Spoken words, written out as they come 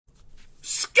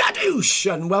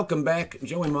Skadoosh! And welcome back.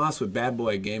 Joey Moss with Bad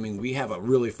Boy Gaming. We have a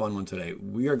really fun one today.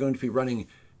 We are going to be running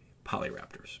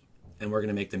Polyraptors. And we're going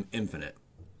to make them infinite.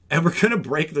 And we're going to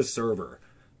break the server.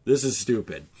 This is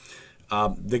stupid.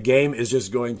 The game is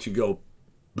just going to go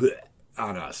bleh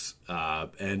on us.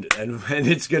 And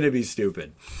it's going to be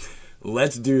stupid.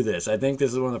 Let's do this. I think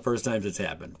this is one of the first times it's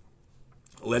happened.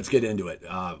 Let's get into it.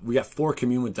 We got 4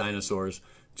 Commune with Dinosaurs,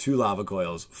 2 Lava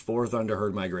Coils, 4 Thunder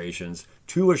Herd Migrations,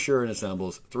 2 Assure and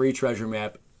Assembles, 3 Treasure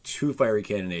Map, 2 Fiery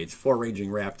Cannonades, 4 Raging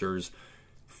Raptors,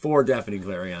 4 Deafening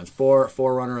Clarions, 4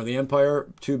 Forerunner of the Empire,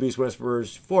 2 Beast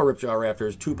Whisperers, 4 Ripjaw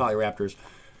Raptors, 2 Polyraptors,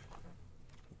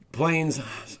 Plains,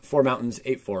 4 Mountains,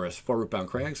 8 Forests, 4 Rootbound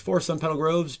Crags, 4 Sunpetal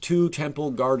Groves, 2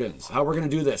 Temple Gardens. How we're going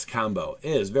to do this combo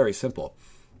is very simple.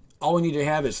 All we need to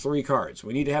have is 3 cards.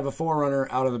 We need to have a Forerunner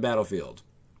out on the battlefield.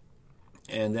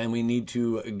 And then we need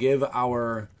to give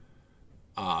our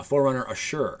Forerunner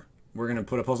Assure. We're going to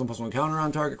put a +1/+1 counter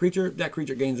on target creature. That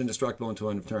creature gains indestructible until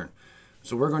end of turn.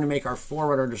 So we're going to make our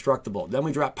Forerunner destructible. Then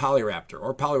we drop Polyraptor.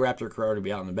 Or Polyraptor could already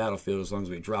be out on the battlefield as long as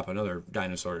we drop another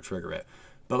dinosaur to trigger it.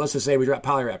 But let's just say we drop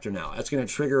Polyraptor now. That's going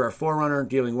to trigger our Forerunner,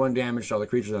 dealing 1 damage to all the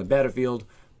creatures on the battlefield.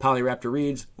 Polyraptor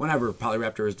reads, whenever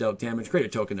Polyraptor is dealt damage, create a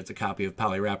token that's a copy of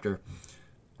Polyraptor.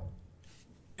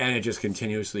 And it just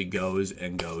continuously goes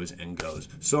and goes and goes.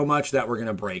 So much that we're going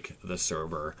to break the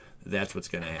server. That's what's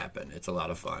going to happen. It's a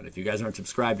lot of fun. If you guys aren't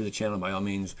subscribed to the channel, by all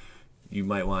means, you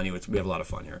might want to. We have a lot of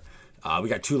fun here. We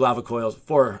got 2 Lava Coils,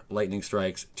 4 Lightning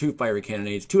Strikes, 2 Fiery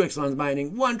Cannonades, 2 Ixalan's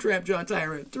Binding, 1 Trapjaw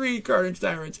Tyrant, 3 Carnage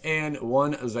Tyrants, and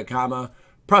 1 Zakama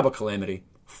Probable Calamity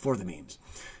for the memes.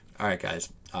 All right, guys.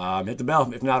 Hit the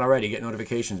bell. If not already, get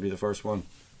notifications. Be the first one.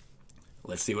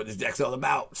 Let's see what this deck's all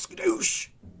about. Skadoosh!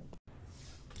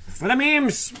 For the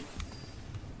memes!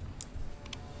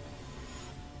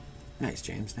 Nice,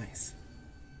 James. Nice.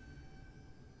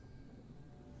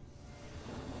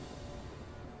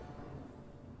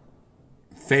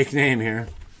 Fake name here.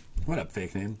 What up,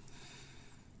 fake name?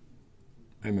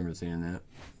 I remember seeing that.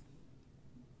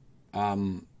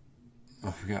 Oh,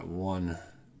 I forgot 1.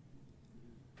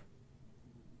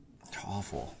 It's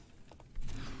awful.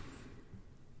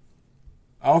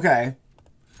 Okay.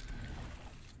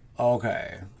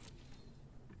 Okay.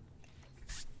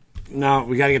 No,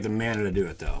 we got to get the mana to do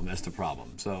it, though. That's the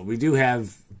problem. So we do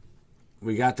have...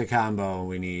 We got the combo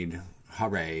we need.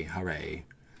 Hooray, hooray.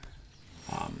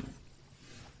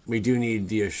 We do need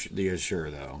the Assure,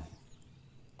 though.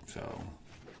 So...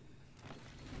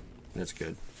 That's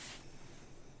good.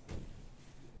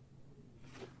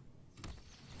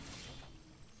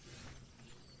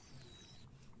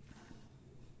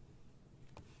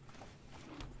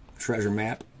 Treasure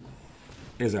Map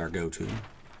is our go-to.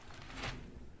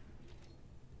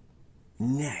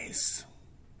 Nice.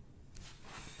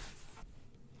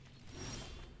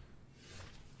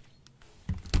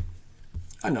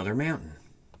 Another mountain.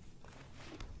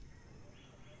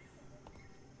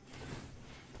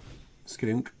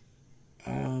 Skadink.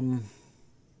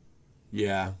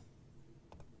 Yeah.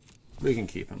 We can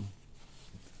keep him.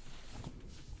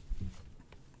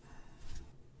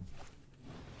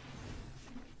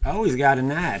 Oh, he's got a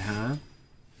knight, huh?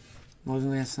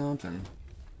 Wasn't that something?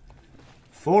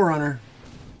 Forerunner.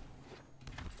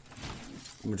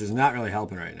 Which is not really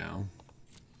helping right now.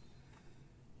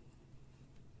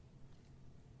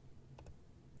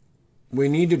 We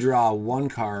need to draw 1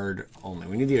 card only.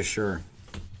 We need the Assure.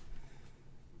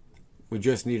 We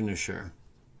just need an Assure.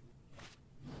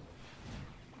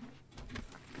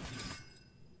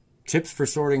 Tips for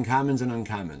sorting commons and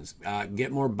uncommons.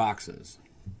 Get more boxes.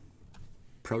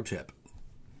 Pro tip.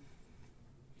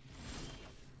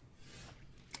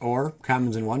 Or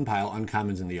commons in one pile,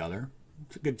 uncommons in the other.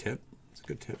 It's a good tip. It's a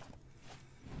good tip.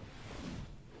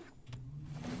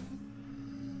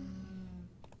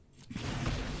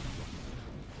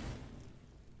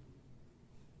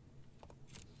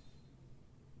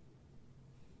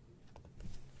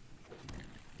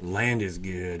 Land is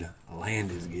good.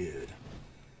 Land is good.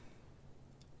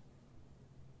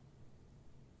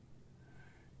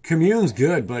 Commune's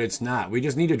good, but it's not. We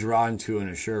just need to draw into an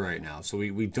Assure right now. So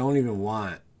we don't even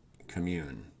want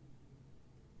Commune.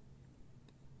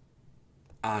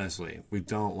 Honestly, we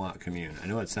don't want Commune. I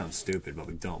know it sounds stupid, but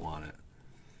we don't want it.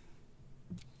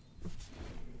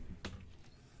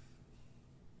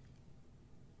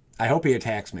 I hope he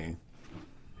attacks me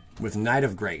with Knight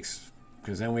of Grace,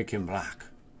 because then we can block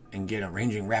and get a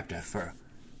Raging Raptor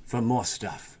for more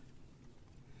stuff.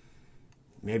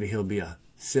 Maybe he'll be a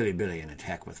silly Billy and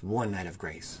attack with 1 Knight of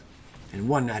Grace, and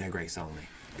 1 Knight of Grace only,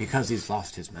 because he's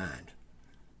lost his mind.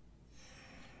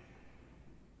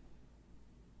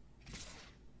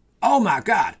 Oh my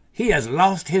God, he has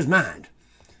lost his mind.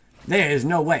 There is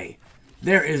no way.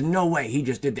 There is no way he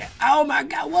just did that. Oh my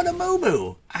God, what a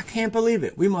boo-boo. I can't believe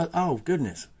it. We must, oh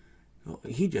goodness.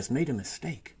 He just made a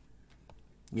mistake.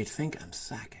 You'd think I'm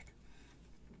psychic.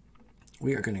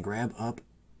 We are going to grab up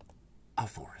a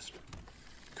forest.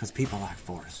 Because people like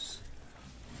forests.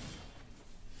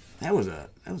 That was a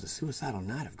suicidal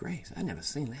Knight of Grace. I'd never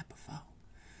seen that before.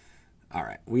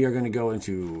 Alright, we are going to go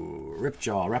into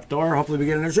Polyraptor. Hopefully we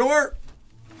get an ashore.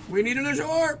 We need an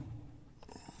ashore.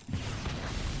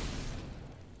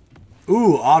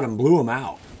 Ooh, Autumn blew him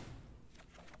out.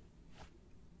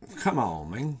 Come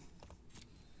on, man.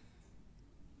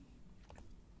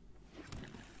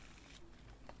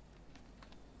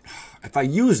 If I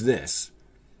use this,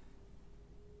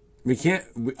 we can't...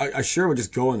 I sure would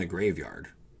just go in the graveyard.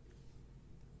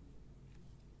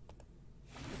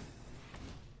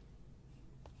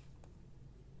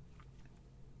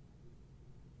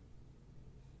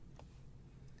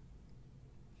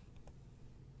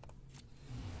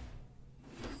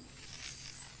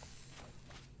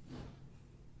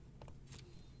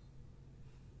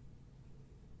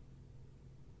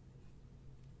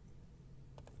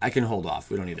 I can hold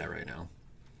off. We don't need that right now.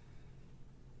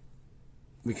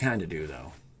 We kind of do,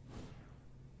 though.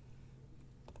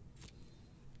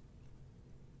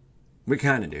 We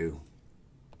kind of do.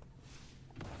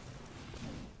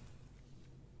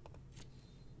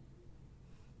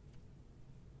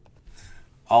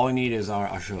 All we need is our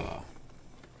Ashura.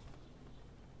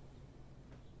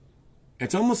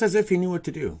 It's almost as if he knew what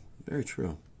to do. Very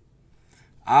true.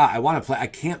 Ah, I want to play. I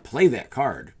can't play that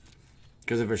card.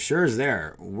 Because if Assure's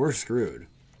there, we're screwed.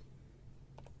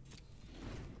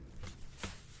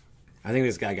 I think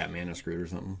this guy got mana screwed or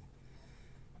something.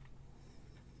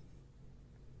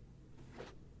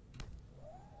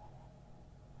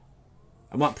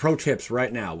 I want pro tips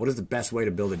right now. What is the best way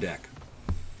to build a deck?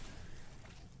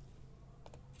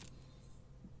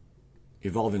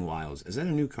 Evolving Wilds. Is that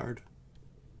a new card?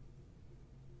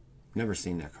 Never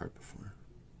seen that card before.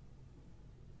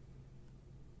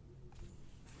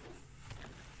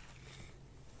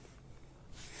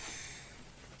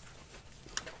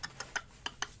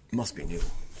 Must be new.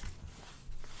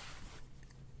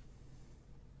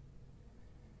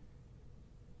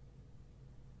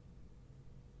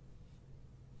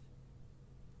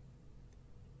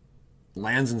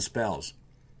 Lands and spells.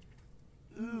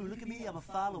 Ooh, look at me, I'm a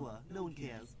follower. No one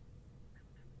cares.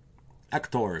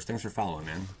 Ectors, thanks for following,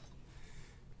 man.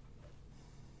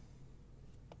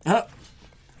 Oh,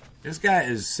 this guy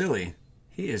is silly.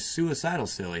 He is suicidal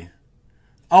silly.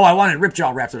 Oh, I wanted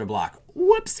Ripjaw Raptor to block.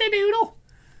 Whoopsie doodle.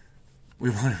 We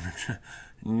wanted Ripjaw.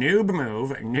 Noob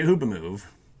move, noob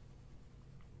move.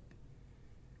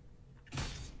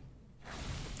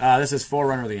 This is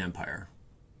Forerunner of the Empire.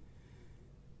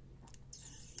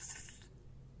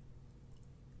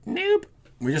 Nope.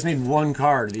 We just need one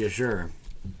card, the Assure.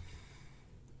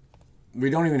 We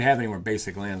don't even have any more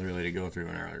basic lands really to go through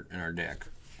in our deck.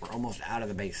 We're almost out of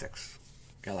the basics.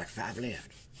 Got like 5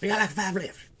 left. We got like 5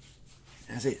 left.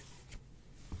 That's it.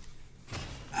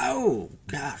 Oh,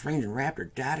 gosh, Ranging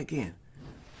Raptor died again.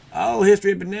 Oh,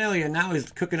 History of Benelia. Now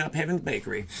he's cooking up Heaven's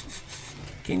Bakery.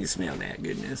 Can you smell that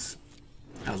goodness?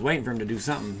 I was waiting for him to do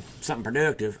something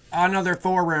productive. Another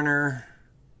Forerunner.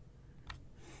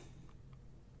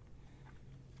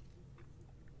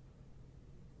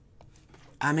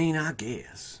 I mean, I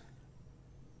guess.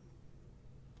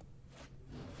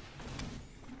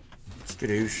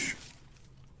 Skadoosh.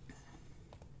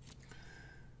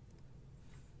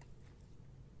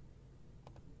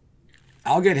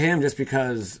 I'll get him just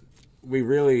because we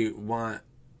really want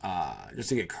just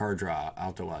to get card draw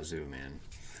out the wazoo, man.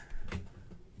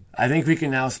 I think we can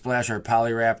now splash our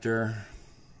Polyraptor.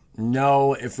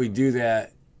 No, if we do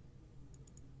that...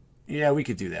 Yeah, we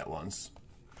could do that once.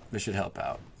 This should help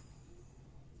out.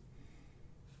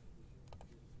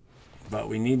 But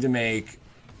we need to make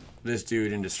this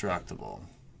dude indestructible.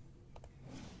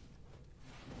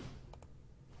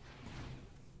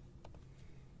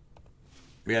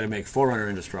 We got to make Forerunner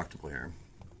indestructible here.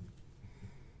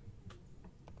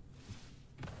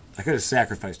 I could have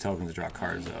sacrificed tokens to draw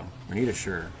cards, though. We need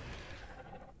Assure.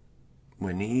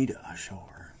 We need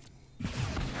Assure.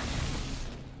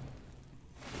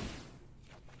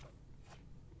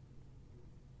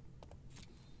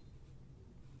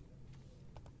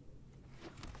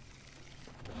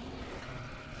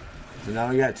 So now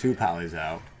we got 2 Polys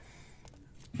out.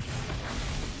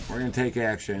 We're going to take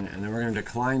action, and then we're going to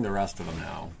decline the rest of them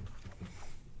now.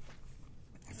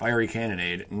 Fiery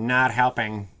Cannonade, not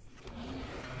helping.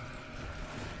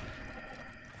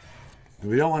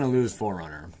 We don't want to lose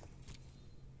Forerunner.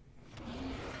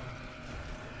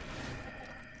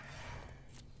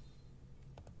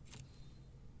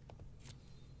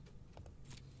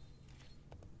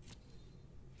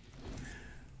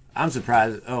 I'm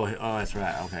surprised. Oh, that's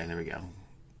right. Okay, there we go.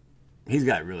 He's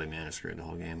got really mana screwed the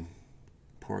whole game.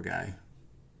 Poor guy.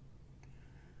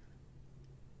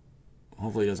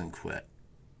 Hopefully he doesn't quit.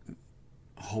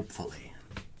 Hopefully.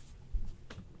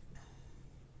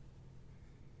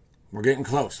 We're getting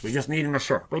close. We just need an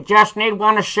Assure. We just need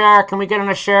one Assure. Can we get an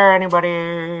Assure,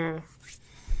 anybody?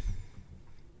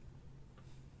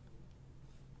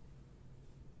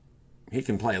 He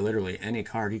can play literally any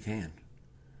card he can.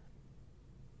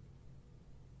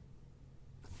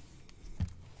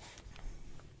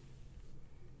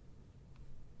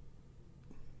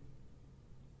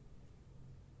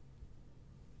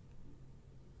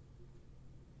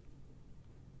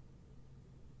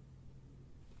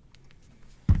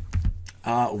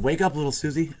 Wake up, little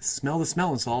Susie. Smell the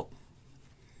smelling salt.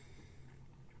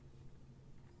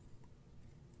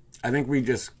 I think we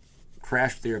just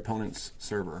crashed your opponent's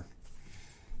server.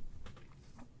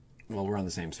 Well, we're on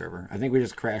the same server. I think we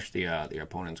just crashed the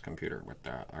opponent's computer with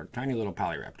our tiny little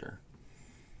Polyraptor.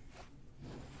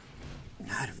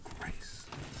 Knight of Grace.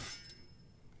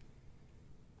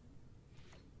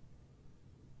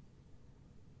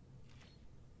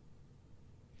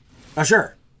 Oh,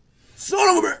 sure.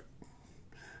 Son of a bitch!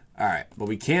 Alright, but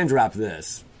we can drop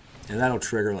this, and that'll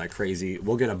trigger like crazy.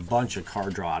 We'll get a bunch of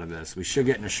card draw out of this. We should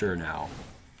get an Assure now.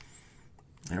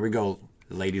 There we go,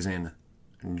 ladies and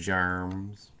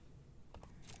germs.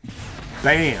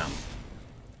 Bam!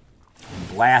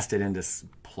 Blasted into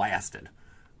blasted.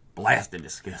 Blasted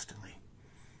disgustingly.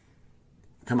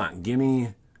 Come on, give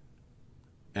me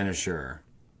an Assure.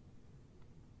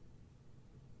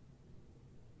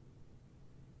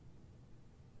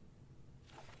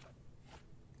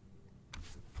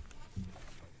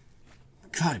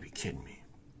 Gotta be kidding me.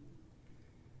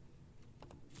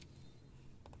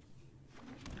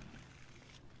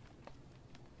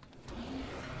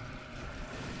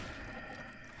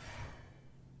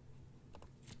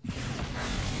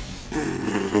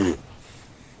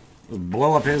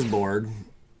 Blow up his board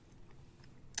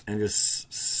and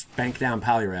just spank down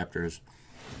Polyraptors.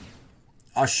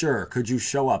 Assure, could you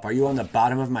show up? Are you on the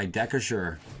bottom of my deck,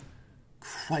 Assure?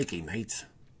 Crikey, mate.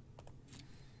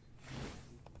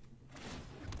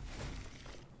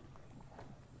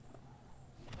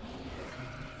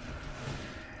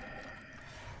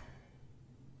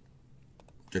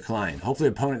 Decline. Hopefully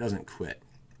the opponent doesn't quit.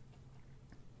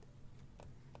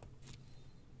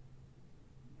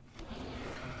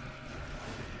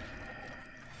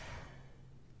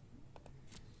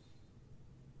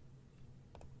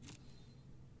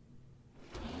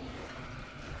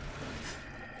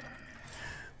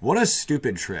 What a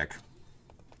stupid trick.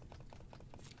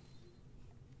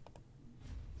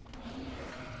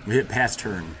 We hit pass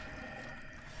turn.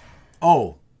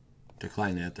 Oh.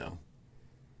 Decline that though.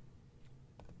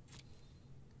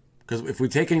 Because if we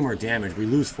take any more damage, we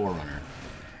lose Forerunner.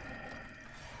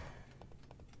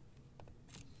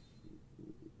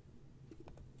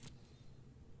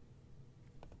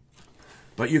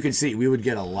 But you can see, we would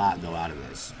get a lot, though, out of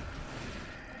this.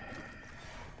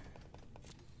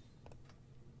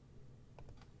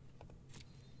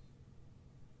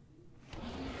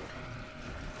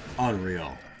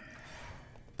 Unreal.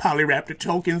 Polyraptor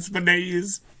tokens for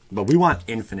days. But we want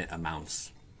infinite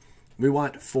amounts. We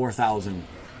want 4,000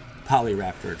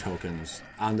 Polyraptor tokens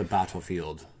on the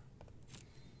battlefield.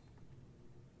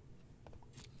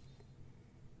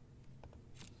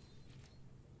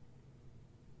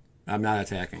 I'm not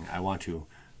attacking. I want to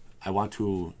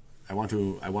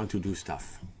do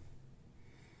stuff.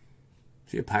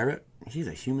 Is he a pirate? He's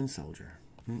a human soldier.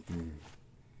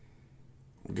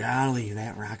 Golly,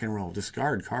 that rock and roll.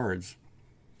 Discard cards.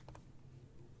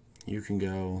 You can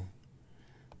go.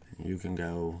 You can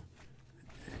go.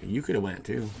 You could have went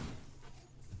too.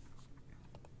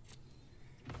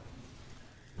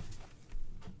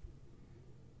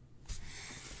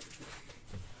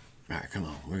 Alright, come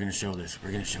on. We're gonna show this.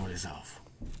 We're gonna show this off.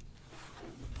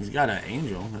 He's got an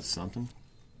angel. That's something.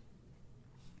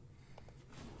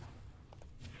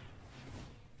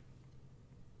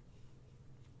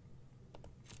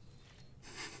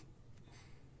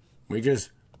 We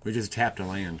just tapped a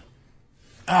land.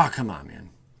 Oh, come on, man.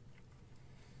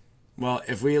 Well,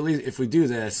 if we do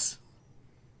this,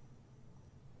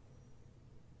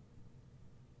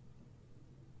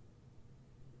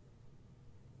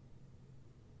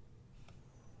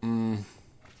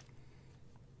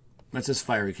 let's just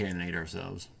fiery cannonade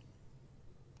ourselves.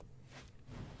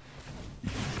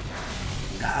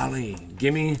 Golly,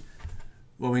 give me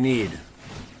what we need.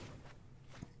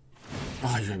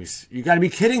 Oh, you gotta be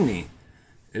kidding me!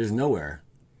 It is nowhere.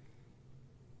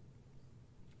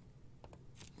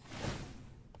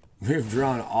 We've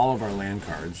drawn all of our land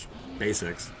cards.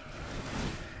 Basics.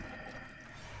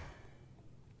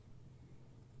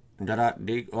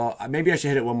 Well, maybe I should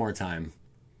hit it one more time.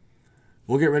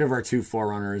 We'll get rid of our 2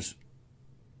 Forerunners.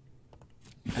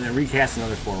 And then recast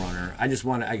another Forerunner. I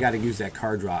got to use that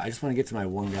card draw. I just want to get to my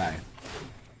one guy.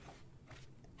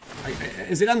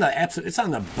 Is it on the absolute? It's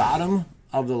on the bottom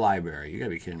of the library. You got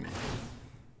to be kidding me.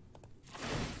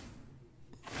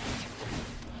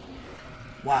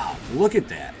 Wow, look at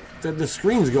that. The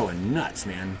screen's going nuts,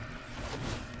 man.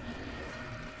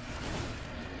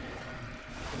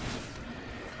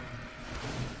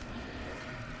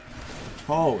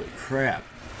 Holy crap.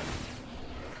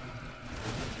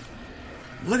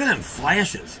 Look at them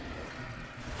flashes.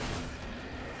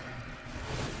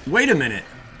 Wait a minute.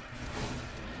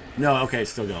 No, okay,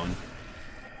 it's still going.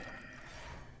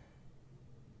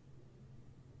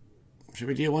 Should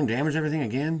we deal 1 damage everything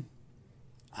again?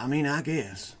 I mean, I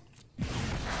guess.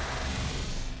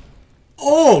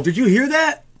 Oh, did you hear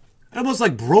that? It almost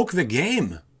like broke the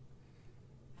game.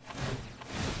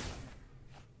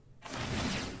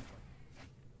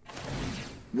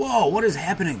 Whoa, what is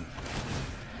happening?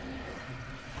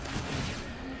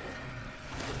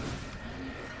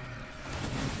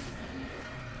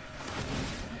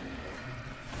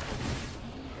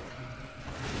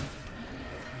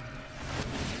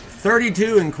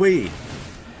 $32 in Quee.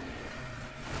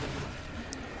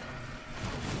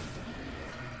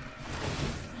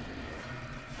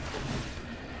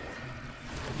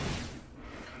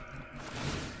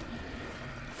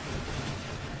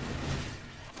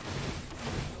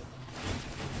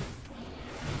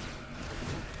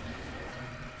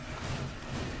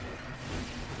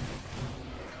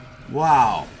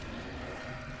 Wow.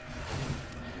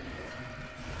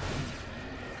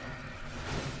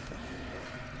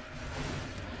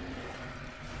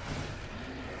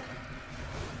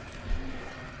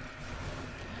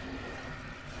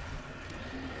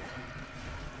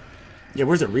 Yeah,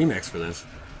 where's the remix for this?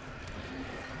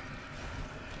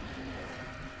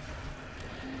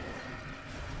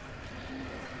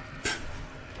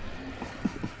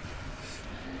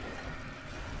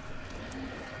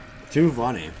 Too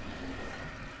funny.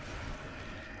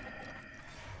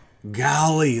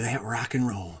 Golly, that rock and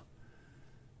roll.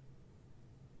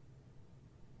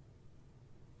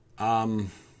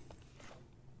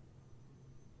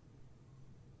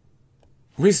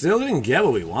 We still didn't get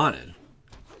what we wanted.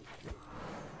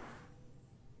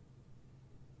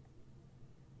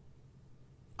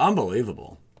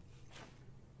 Unbelievable.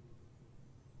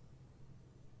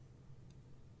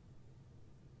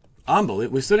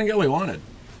 Unbelievable. We still didn't get what we wanted.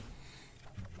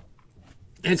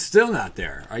 It's still not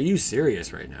there. Are you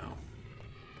serious right now?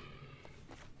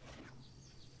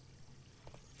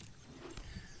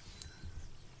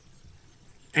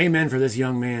 Amen for this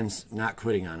young man's not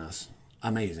quitting on us.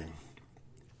 Amazing.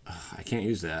 Ugh, I can't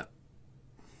use that.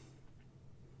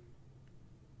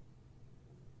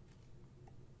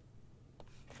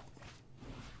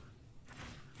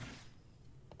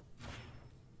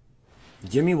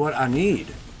 Give me what I need.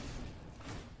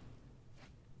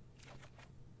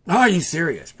 Oh, are you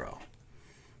serious, bro?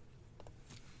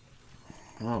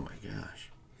 Oh my gosh.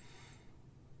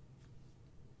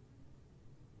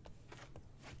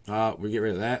 We get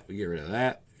rid of that. We get rid of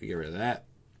that. We get rid of that.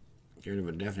 Get rid of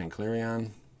a Deafening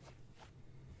Clarion.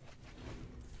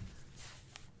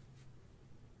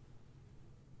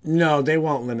 No, they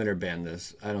won't limit or ban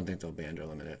this. I don't think they'll ban or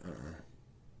limit it.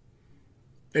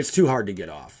 It's too hard to get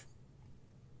off.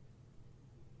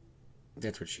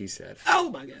 That's what she said. Oh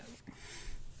my God.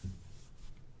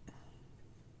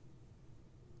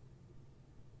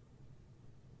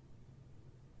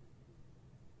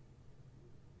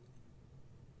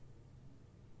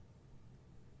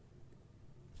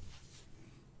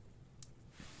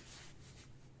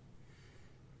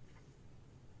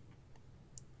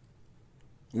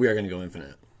 We are going to go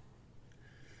infinite.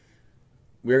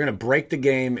 We are going to break the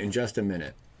game in just a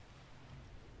minute.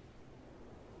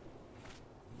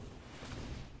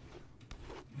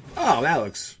 Oh, that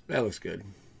looks good.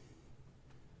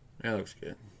 That looks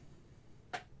good.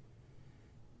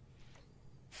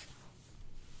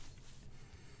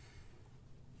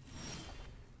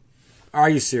 Are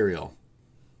you cereal?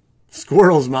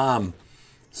 Squirrel's mom.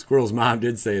 Squirrel's mom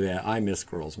did say that. I miss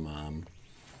Squirrel's mom.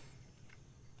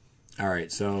 All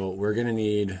right, so we're going to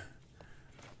need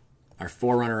our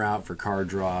Forerunner out for card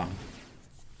draw.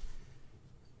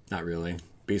 Not really.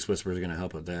 Beast Whisperer is going to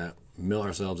help with that. Mill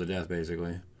ourselves to death,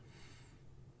 basically.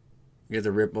 Get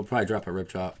the rip. We'll probably drop a rip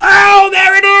chop. Oh,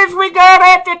 there it is! We got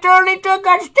it! It only took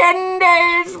us 10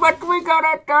 days, but we got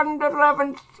it on the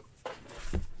 11th.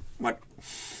 What?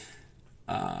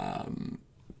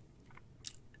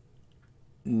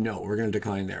 No, we're going to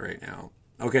decline that right now.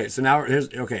 Okay, so now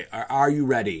here's okay. Are you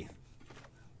ready?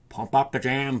 Pump up the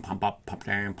jam, pump up, pump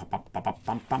jam, pump up, pump up,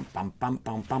 pump, pump, pump, pump,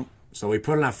 pump, pump. So we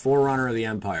put it on Forerunner of the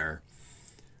Empire.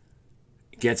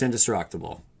 Gets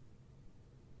indestructible.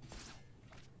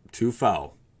 2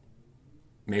 foe.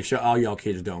 Make sure all yellow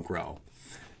cages don't grow.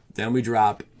 Then we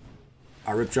drop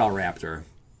our Ripjaw Raptor.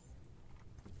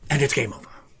 And it's game over.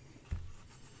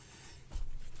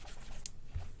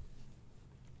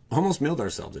 Almost milled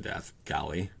ourselves to death.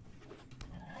 Golly.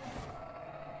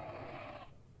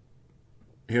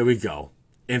 Here we go.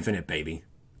 Infinite, baby.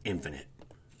 Infinite.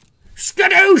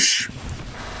 Skadoosh!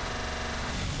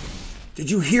 Did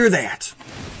you hear that?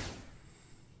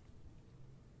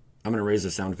 I'm going to raise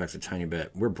the sound effects a tiny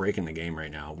bit. We're breaking the game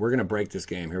right now. We're going to break this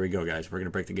game. Here we go, guys. We're going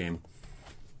to break the game.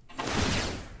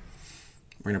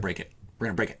 We're going to break it. We're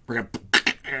going to break it. We're going to...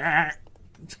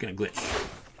 It's going to glitch.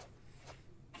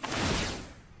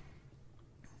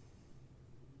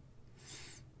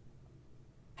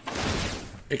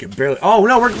 It can barely... Oh,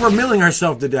 no, we're milling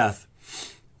ourselves to death.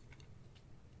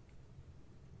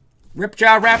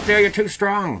 Ripjaw Raptor, you're too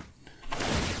strong.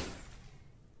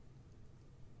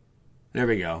 There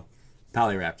we go.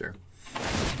 Polyraptor.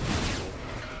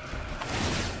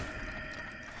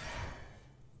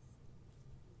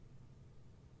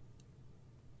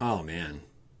 Oh, man.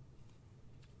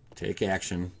 Take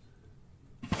action.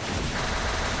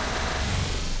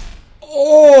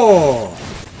 Oh!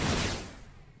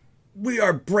 We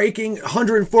are breaking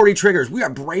 140 triggers. We are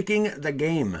breaking the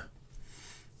game.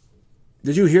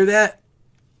 Did you hear that?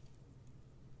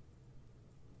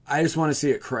 I just want to see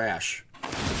it crash.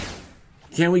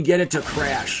 Can we get it to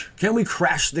crash? Can we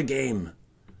crash the game?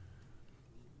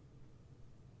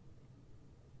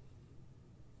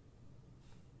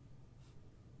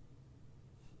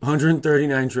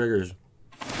 $139 triggers.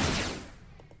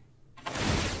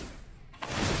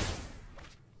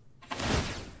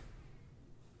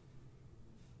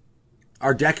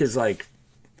 Our deck is like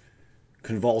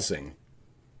convulsing.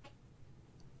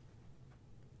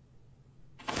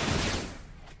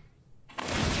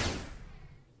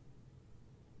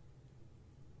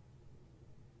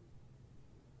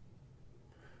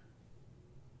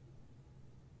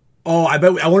 Oh, I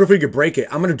wonder if we could break it.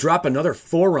 I'm going to drop another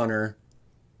Forerunner.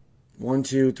 1,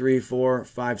 2, 3, 4,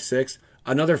 5, 6.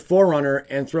 Another Forerunner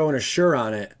and throw an Assure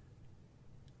on it.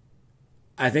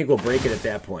 I think we'll break it at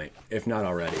that point, if not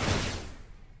already.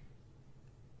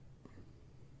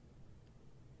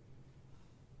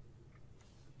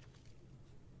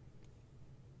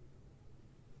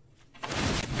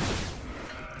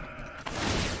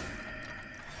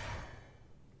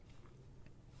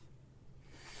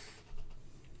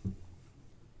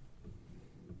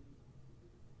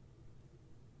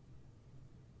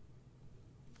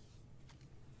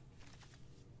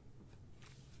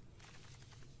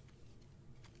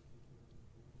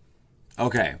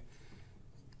 Okay.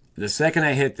 The second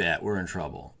I hit that, we're in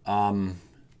trouble. I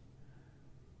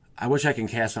wish I can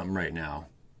cast something right now.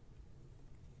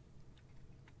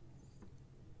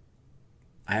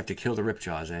 I have to kill the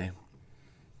Ripjaws, eh?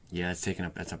 Yeah, it's taking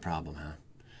up. That's a problem, huh?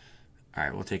 All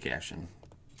right, we'll take action.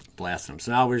 Blast them.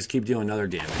 So now we just keep dealing another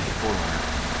damage. Forerunner.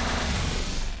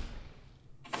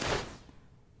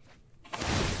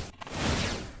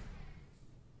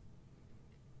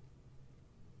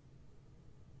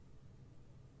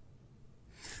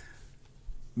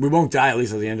 We won't die, at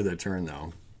least at the end of the turn,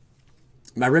 though.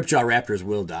 My Ripjaw Raptors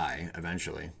will die,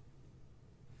 eventually.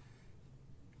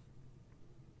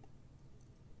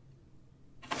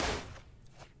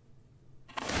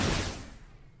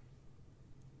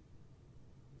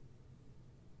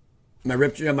 My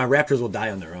Raptors will die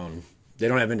on their own. They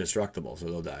don't have indestructible, so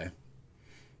they'll die.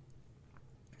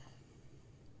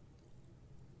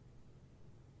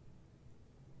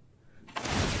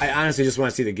 I honestly just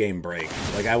want to see the game break.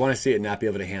 Like, I want to see it not be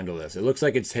able to handle this. It looks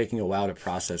like it's taking a while to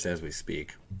process as we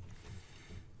speak.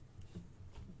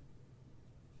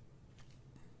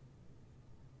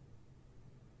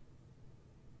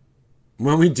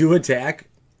 When we do attack,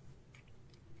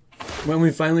 when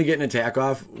we finally get an attack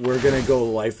off, we're going to go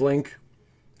lifelink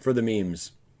for the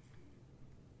memes.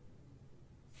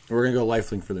 We're going to go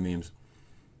lifelink for the memes.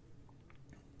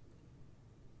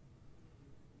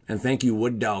 And thank you,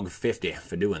 WoodDog50,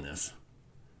 for doing this.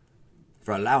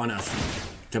 For allowing us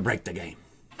to break the game.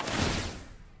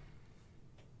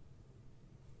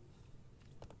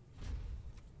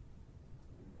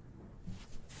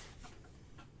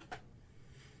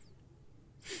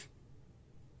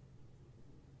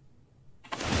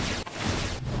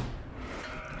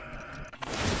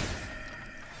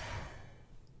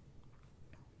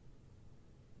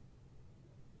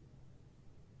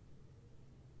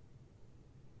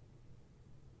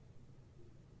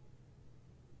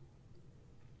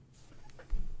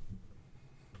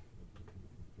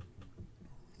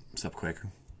 What's up, Quaker?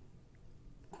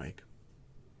 Quake.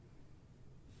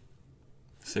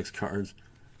 6 cards.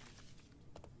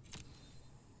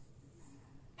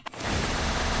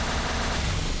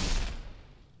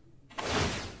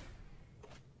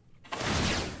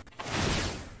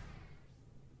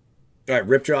 All right,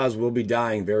 Ripjaws will be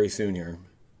dying very soon here.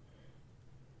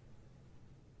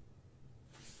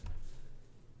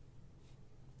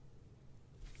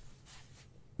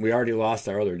 We already lost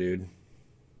our other dude.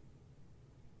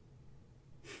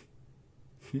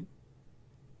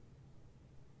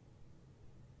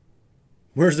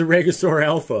 Where's the Regisaur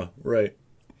Alpha? Right.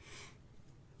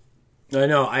 I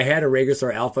know. I had a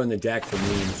Regisaur Alpha in the deck for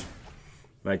memes,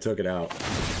 but I took it out.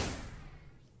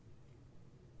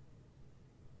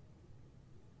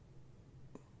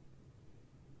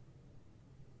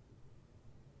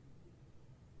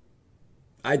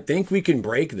 I think we can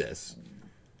break this.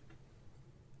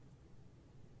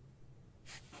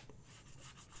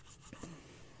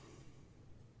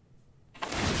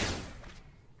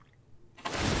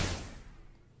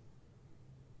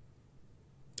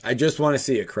 I just want to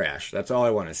see it crash. That's all I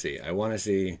want to see. I want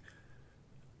to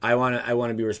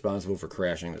be responsible for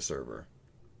crashing the server.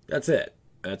 That's it.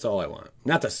 That's all I want.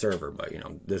 Not the server, but you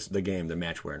know, the game, the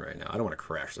match we're in right now. I don't want to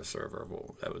crash the server.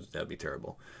 Well, that'd be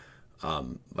terrible.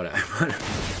 But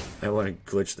I want to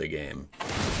glitch the game.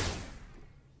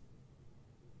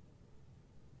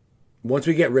 Once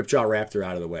we get Ripjaw Raptor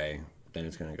out of the way, then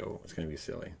it's gonna be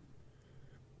silly.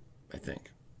 I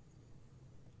think.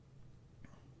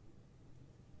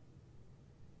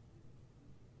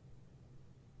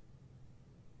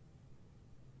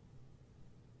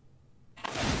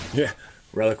 Yeah,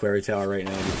 Reliquary Tower right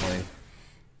now would be funny.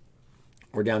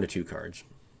 We're down to 2 cards.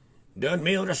 Done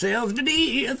milled ourselves to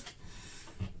death.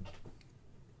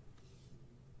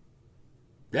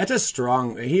 That's a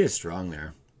strong... He is strong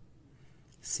there.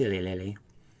 Silly Lily.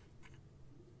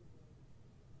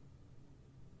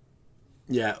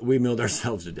 Yeah, we milled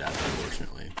ourselves to death,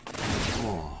 unfortunately.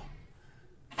 Oh.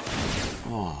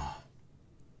 Oh.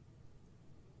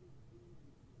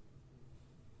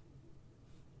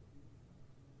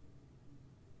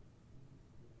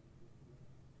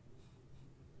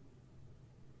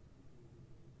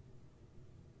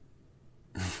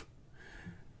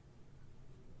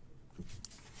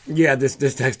 Yeah, this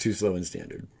deck's too slow in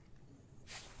standard.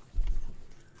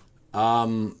 All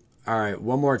right,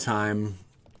 one more time.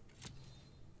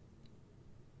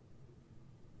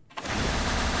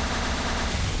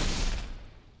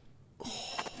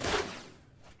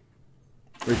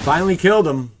 We finally killed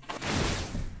him.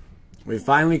 We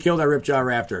finally killed our Ripjaw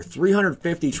Raptor.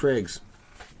 350 trigs.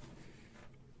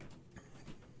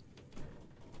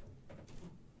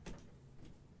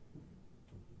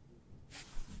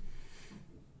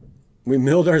 We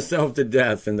milled ourselves to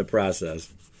death in the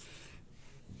process.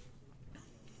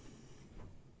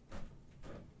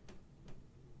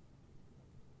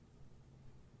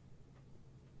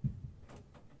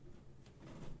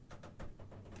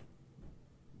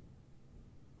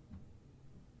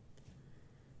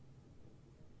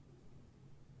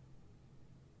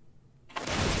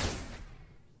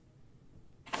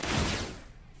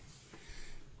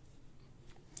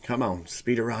 Come on,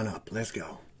 speed her on up. Let's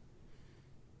go.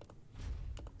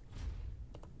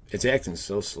 It's acting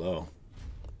so slow.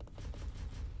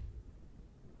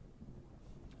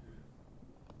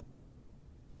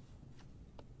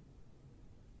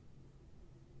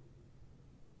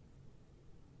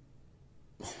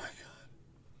 Oh my god.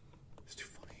 It's too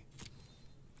funny.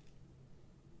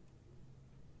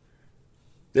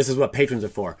 This is what patrons are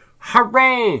for.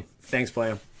 Hooray! Thanks,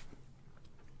 player.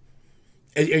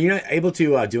 Are you not able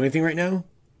to do anything right now?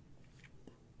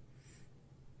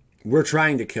 We're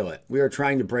trying to kill it. We are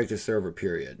trying to break the server,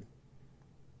 period.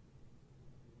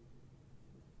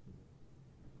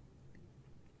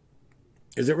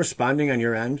 Is it responding on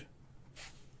your end?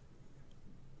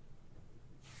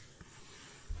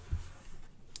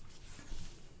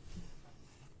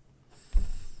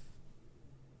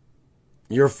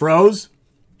 You're froze?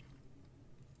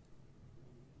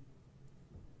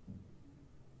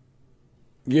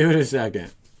 Give it a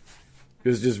second.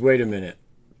 Just wait a minute.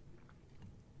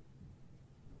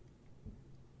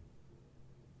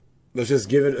 Let's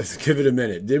give it a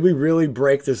minute. Did we really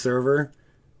break the server?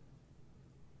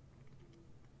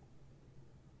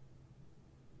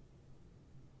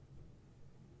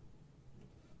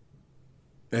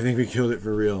 I think we killed it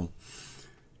for real.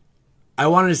 I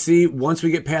wanted to see, once we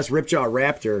get past Ripjaw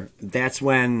Raptor, that's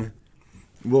when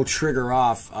we'll trigger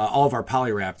off all of our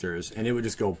Polyraptors, and it would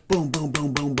just go boom, boom,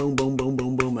 boom, boom, boom, boom, boom,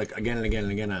 boom, boom, like again and again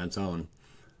and again on its own.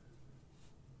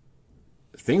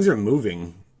 Things are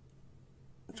moving.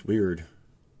 It's weird.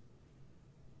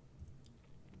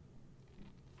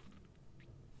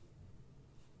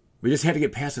 We just had to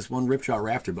get past this one Ripjaw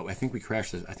Raptor, but I think we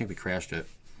crashed this. I think we crashed it.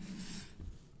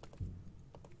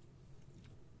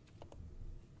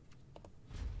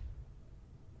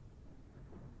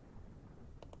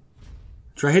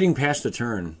 Try hitting past the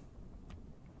turn.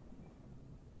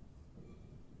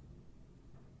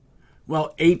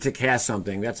 Well, 8 to cast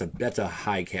something. That's a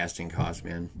high casting cost,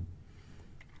 man.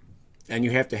 And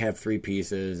you have to have 3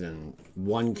 pieces, and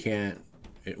one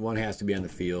has to be on the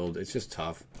field. It's just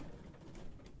tough.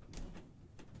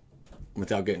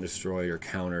 Without getting destroyed or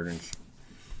countered, and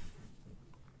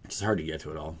it's hard to get to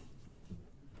it all.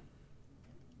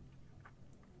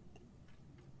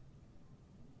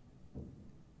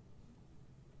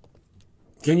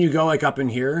 Can you go like up in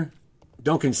here?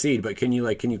 Don't concede, but can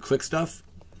you click stuff?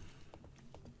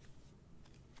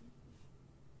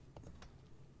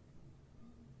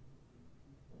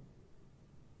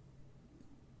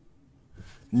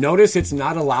 Notice it's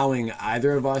not allowing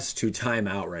either of us to time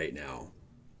out right now.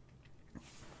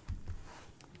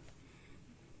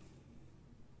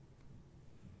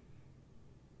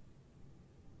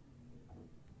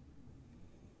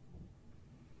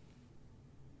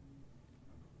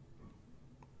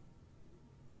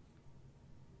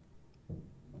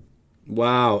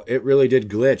 Wow, it really did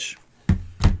glitch.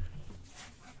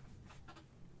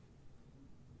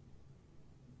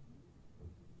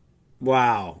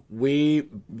 Wow, we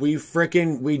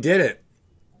did it.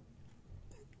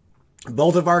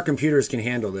 Both of our computers can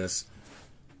handle this.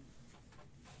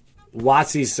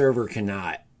 WotC's server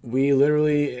cannot. We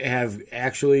literally have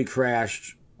actually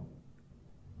crashed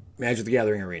Magic the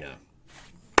Gathering Arena.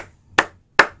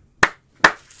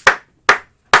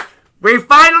 We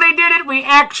finally did it! We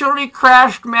actually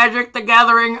crashed Magic the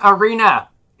Gathering Arena.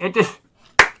 It just...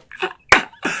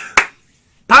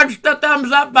 Punch the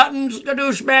thumbs up buttons, the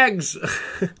douchebags.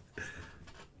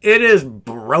 It is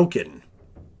broken.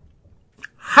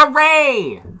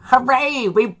 Hooray! Hooray!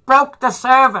 We broke the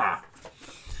server.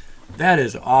 That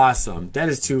is awesome. That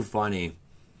is too funny.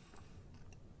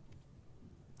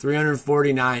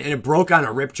 349. And it broke on a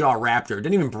Ripjaw Raptor. It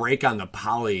didn't even break on the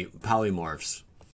polymorphs.